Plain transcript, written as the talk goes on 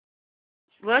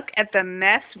look at the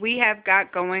mess we have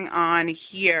got going on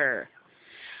here.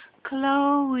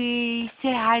 Chloe,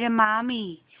 say hi to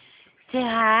Mommy. Say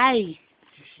hi.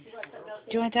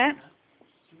 Do you want that?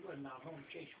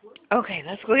 Okay,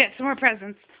 let's go get some more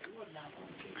presents.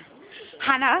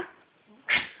 Hannah?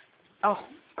 Oh,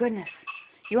 goodness.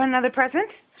 You want another present?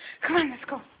 Come on, let's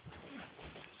go.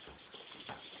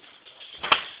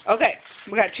 Okay,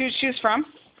 we got two to choose from.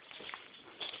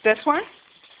 This one.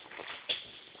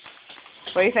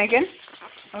 What are you thinking?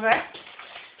 Okay.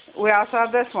 We also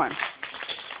have this one.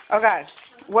 Okay.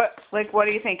 What are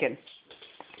you thinking?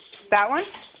 That one?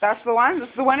 That's the one? This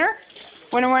is the winner?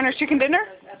 Winner chicken dinner?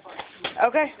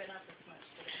 Okay.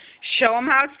 Show them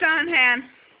how it's done, Han.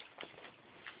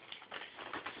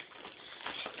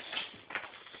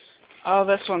 Oh,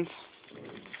 this one.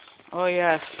 Oh,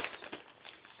 yes.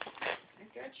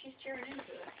 She's tearing into it.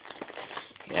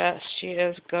 Yes, she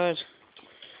is good.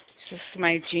 This is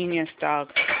my genius dog.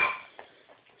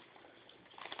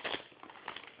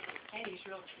 And he's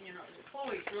real,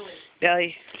 Chloe's really...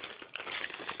 Billy.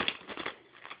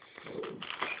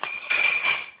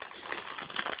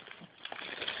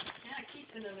 Yeah,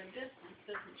 keeps it at a distance,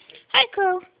 doesn't she? Hi,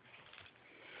 Chloe.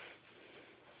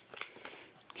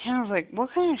 I was like,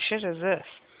 what kind of shit is this?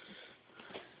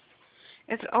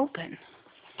 It's open.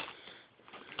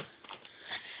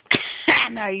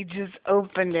 No, you just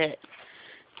opened it.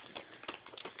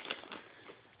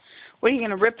 What, are you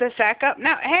going to rip this sack up?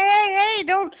 No, hey,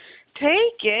 don't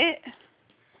take it.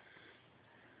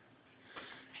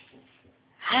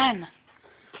 Han,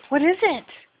 what is it?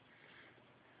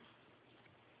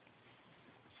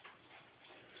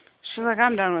 She's like,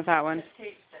 I'm done with that one.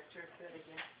 Tape that's her good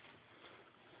again.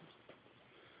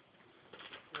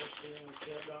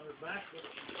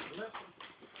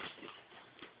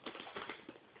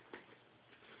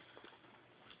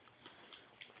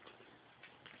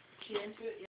 She into it?